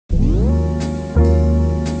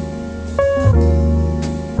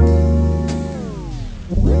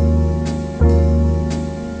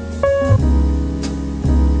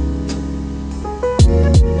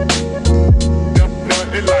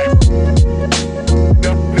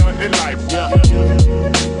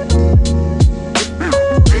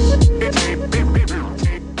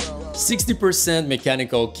60%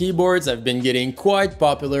 mechanical keyboards have been getting quite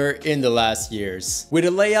popular in the last years. With a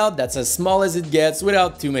layout that's as small as it gets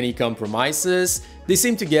without too many compromises, they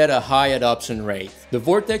seem to get a high adoption rate. The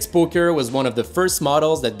Vortex Poker was one of the first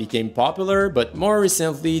models that became popular, but more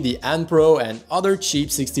recently the Pro and other cheap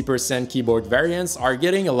 60% keyboard variants are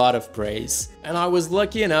getting a lot of praise. And I was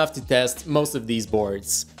lucky enough to test most of these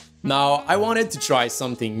boards. Now, I wanted to try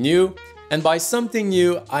something new, and by something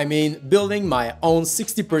new, I mean building my own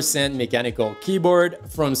 60% mechanical keyboard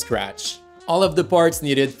from scratch. All of the parts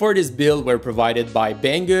needed for this build were provided by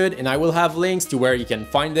Banggood, and I will have links to where you can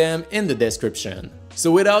find them in the description. So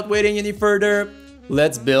without waiting any further,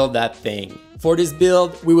 let's build that thing. For this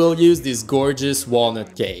build, we will use this gorgeous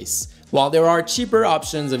walnut case. While there are cheaper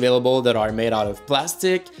options available that are made out of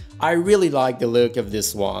plastic, I really like the look of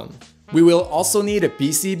this one. We will also need a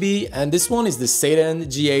PCB, and this one is the Satan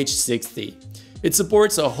GH60. It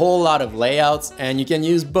supports a whole lot of layouts, and you can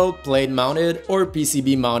use both plate mounted or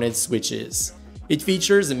PCB mounted switches. It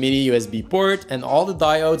features a mini USB port, and all the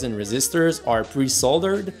diodes and resistors are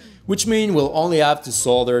pre-soldered, which means we'll only have to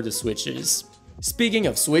solder the switches. Speaking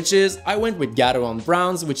of switches, I went with Gateron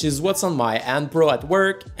Browns, which is what's on my Pro at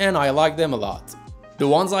work, and I like them a lot. The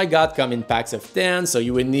ones I got come in packs of 10, so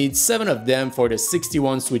you would need 7 of them for the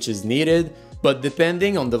 61 switches needed, but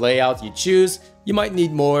depending on the layout you choose, you might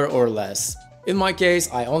need more or less. In my case,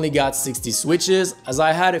 I only got 60 switches, as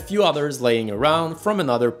I had a few others laying around from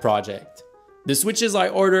another project. The switches I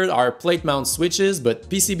ordered are plate mount switches, but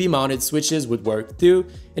PCB mounted switches would work too.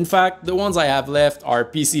 In fact, the ones I have left are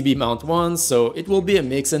PCB mount ones, so it will be a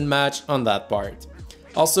mix and match on that part.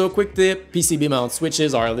 Also, quick tip, PCB mount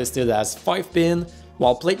switches are listed as 5-pin,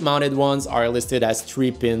 while plate mounted ones are listed as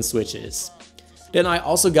 3-pin switches. Then I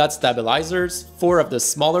also got stabilizers, 4 of the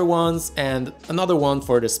smaller ones and another one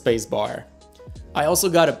for the spacebar. I also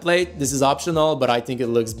got a plate. This is optional, but I think it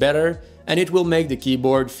looks better and it will make the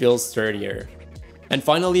keyboard feel sturdier. And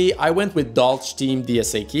finally, I went with Dolch Team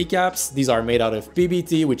DSA keycaps. These are made out of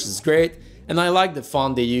PBT, which is great, and I like the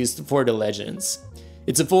font they used for the legends.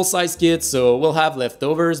 It's a full-size kit, so we'll have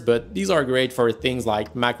leftovers, but these are great for things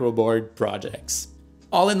like macro board projects.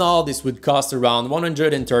 All in all, this would cost around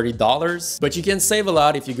 $130, but you can save a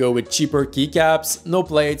lot if you go with cheaper keycaps, no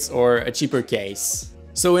plates, or a cheaper case.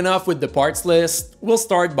 So enough with the parts list, we'll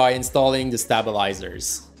start by installing the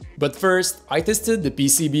stabilizers. But first, I tested the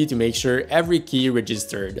PCB to make sure every key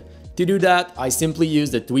registered. To do that, I simply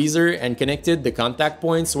used a tweezer and connected the contact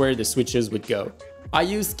points where the switches would go. I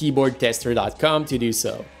used keyboardtester.com to do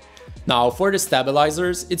so. Now for the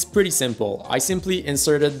stabilizers, it's pretty simple. I simply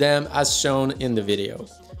inserted them as shown in the video.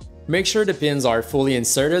 Make sure the pins are fully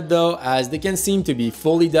inserted though, as they can seem to be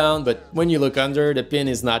fully down, but when you look under, the pin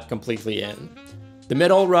is not completely in. The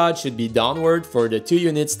metal rod should be downward for the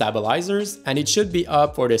 2-unit stabilizers, and it should be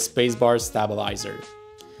up for the spacebar stabilizer.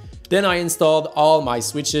 Then I installed all my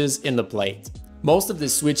switches in the plate. Most of the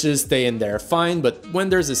switches stay in there fine, but when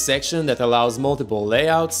there's a section that allows multiple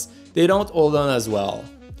layouts, they don't hold on as well.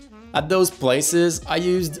 At those places, I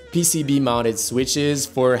used PCB mounted switches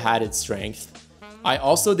for added strength. I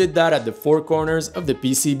also did that at the 4 corners of the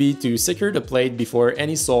PCB to secure the plate before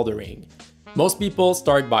any soldering. Most people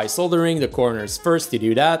start by soldering the corners first to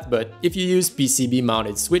do that, but if you use PCB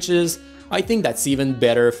mounted switches, I think that's even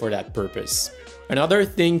better for that purpose. Another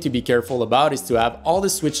thing to be careful about is to have all the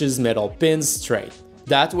switches metal pins straight.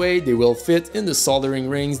 That way they will fit in the soldering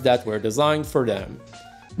rings that were designed for them.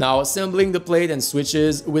 Now assembling the plate and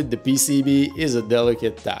switches with the PCB is a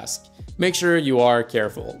delicate task. Make sure you are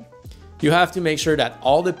careful. You have to make sure that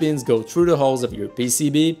all the pins go through the holes of your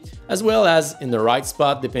PCB, as well as in the right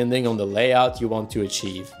spot depending on the layout you want to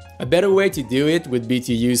achieve. A better way to do it would be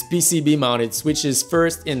to use PCB mounted switches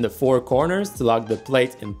first in the 4 corners to lock the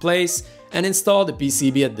plate in place and install the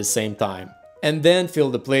PCB at the same time, and then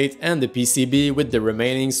fill the plate and the PCB with the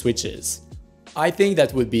remaining switches. I think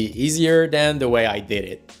that would be easier than the way I did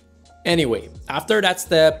it. Anyway, after that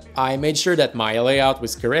step, I made sure that my layout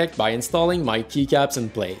was correct by installing my keycaps in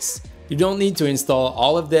place. You don't need to install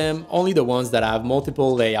all of them, only the ones that have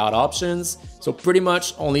multiple layout options, so pretty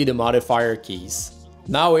much only the modifier keys.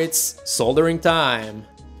 Now it's soldering time!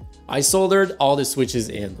 I soldered all the switches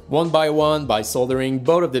in, one by soldering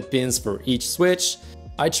both of the pins for each switch.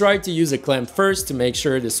 I tried to use a clamp first to make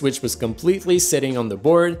sure the switch was completely sitting on the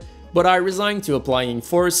board, but I resigned to applying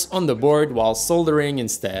force on the board while soldering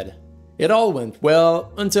instead. It all went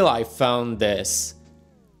well until I found this.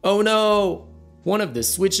 Oh no! One of the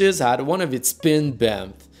switches had one of its pins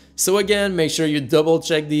bent. So again, make sure you double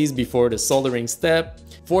check these before the soldering step.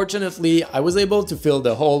 Fortunately, I was able to fill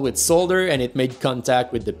the hole with solder and it made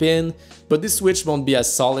contact with the pin, but this switch won't be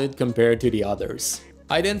as solid compared to the others.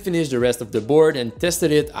 I then finished the rest of the board and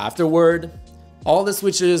tested it afterward. All the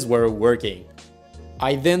switches were working.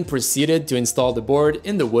 I then proceeded to install the board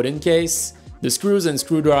in the wooden case. The screws and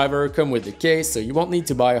screwdriver come with the case, so you won't need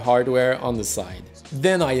to buy hardware on the side.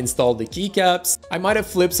 Then I installed the keycaps. I might have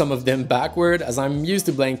flipped some of them backward as I'm used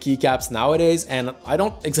to blank keycaps nowadays and I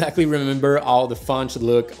don't exactly remember how the font should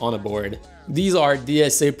look on a board. These are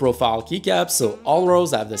DSA profile keycaps, so all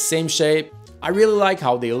rows have the same shape. I really like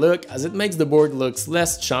how they look as it makes the board look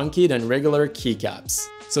less chunky than regular keycaps.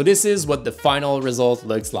 So this is what the final result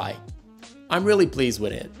looks like. I'm really pleased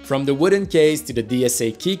with it. From the wooden case to the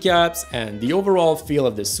DSA keycaps and the overall feel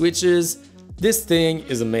of the switches, this thing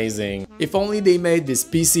is amazing. If only they made this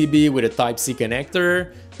PCB with a Type-C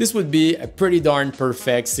connector, this would be a pretty darn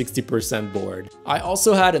perfect 60% board. I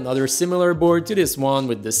also had another similar board to this one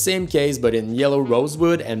with the same case but in yellow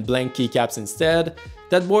rosewood and blank keycaps instead.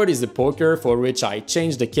 That board is the poker, for which I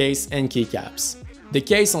changed the case and keycaps. The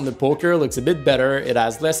case on the poker looks a bit better, it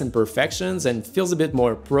has less imperfections and feels a bit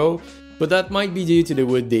more pro, but that might be due to the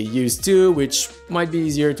wood they used too, which might be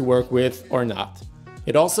easier to work with or not.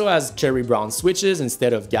 It also has cherry brown switches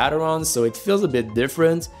instead of Gateron, so it feels a bit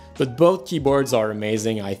different, but both keyboards are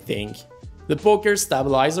amazing, I think. The poker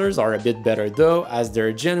stabilizers are a bit better though, as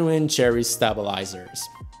they're genuine cherry stabilizers.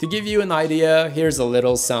 To give you an idea, here's a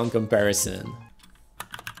little sound comparison.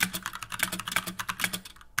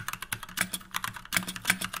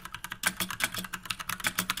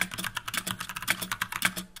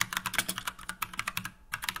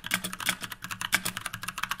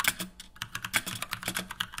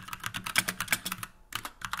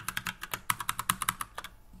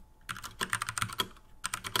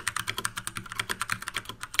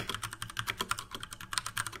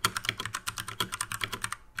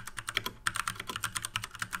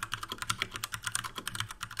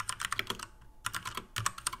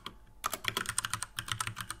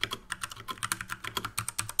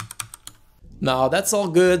 Now that's all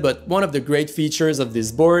good, but one of the great features of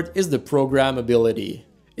this board is the programmability.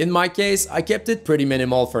 In my case, I kept it pretty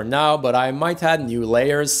minimal for now, but I might add new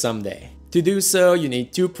layers someday. To do so, you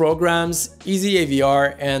need two programs, Easy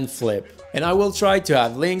AVR and Flip, and I will try to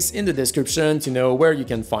have links in the description to know where you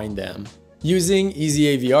can find them. Using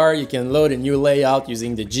Easy AVR, you can load a new layout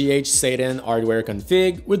using the GH60 hardware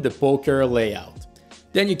config with the poker layout.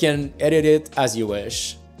 Then you can edit it as you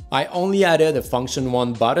wish. I only added a function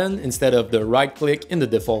 1 button instead of the right click in the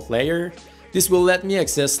default layer. This will let me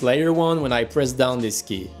access layer 1 when I press down this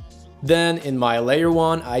key. Then in my layer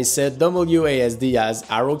 1 I set WASD as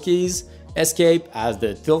arrow keys, escape as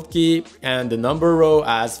the tilt key, and the number row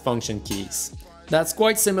as function keys. That's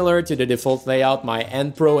quite similar to the default layout my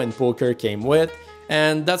End Pro and Poker came with,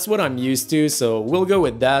 and that's what I'm used to, so we'll go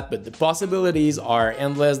with that, but the possibilities are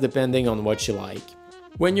endless depending on what you like.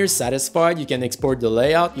 When you're satisfied, you can export the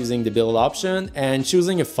layout using the build option and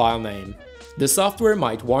choosing a file name. The software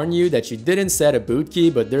might warn you that you didn't set a boot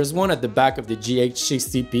key, but there's one at the back of the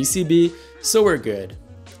GH60 PCB, so we're good.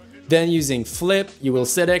 Then using Flip, you will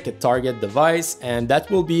select a target device, and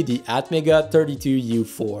that will be the Atmega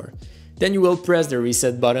 32U4. Then you will press the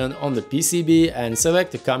reset button on the PCB and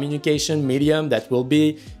select the communication medium that will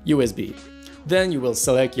be USB. Then you will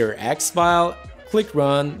select your X file, click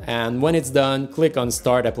Run, and when it's done, click on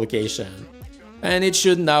Start Application. And it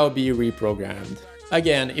should now be reprogrammed.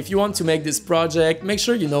 Again, if you want to make this project, make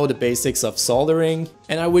sure you know the basics of soldering,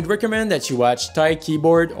 and I would recommend that you watch Ty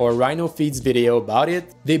Keyboard or Rhino Feed's video about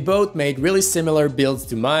it. They both made really similar builds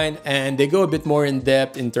to mine, and they go a bit more in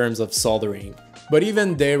depth in terms of soldering. But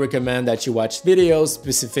even they recommend that you watch videos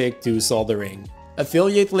specific to soldering.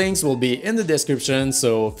 Affiliate links will be in the description,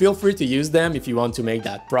 so feel free to use them if you want to make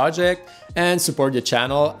that project and support the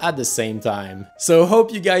channel at the same time. So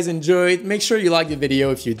hope you guys enjoyed. Make sure you like the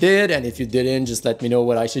video if you did, and if you didn't, just let me know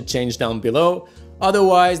what I should change down below.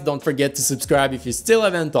 Otherwise, don't forget to subscribe if you still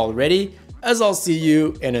haven't already, as I'll see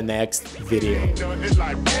you in the next video.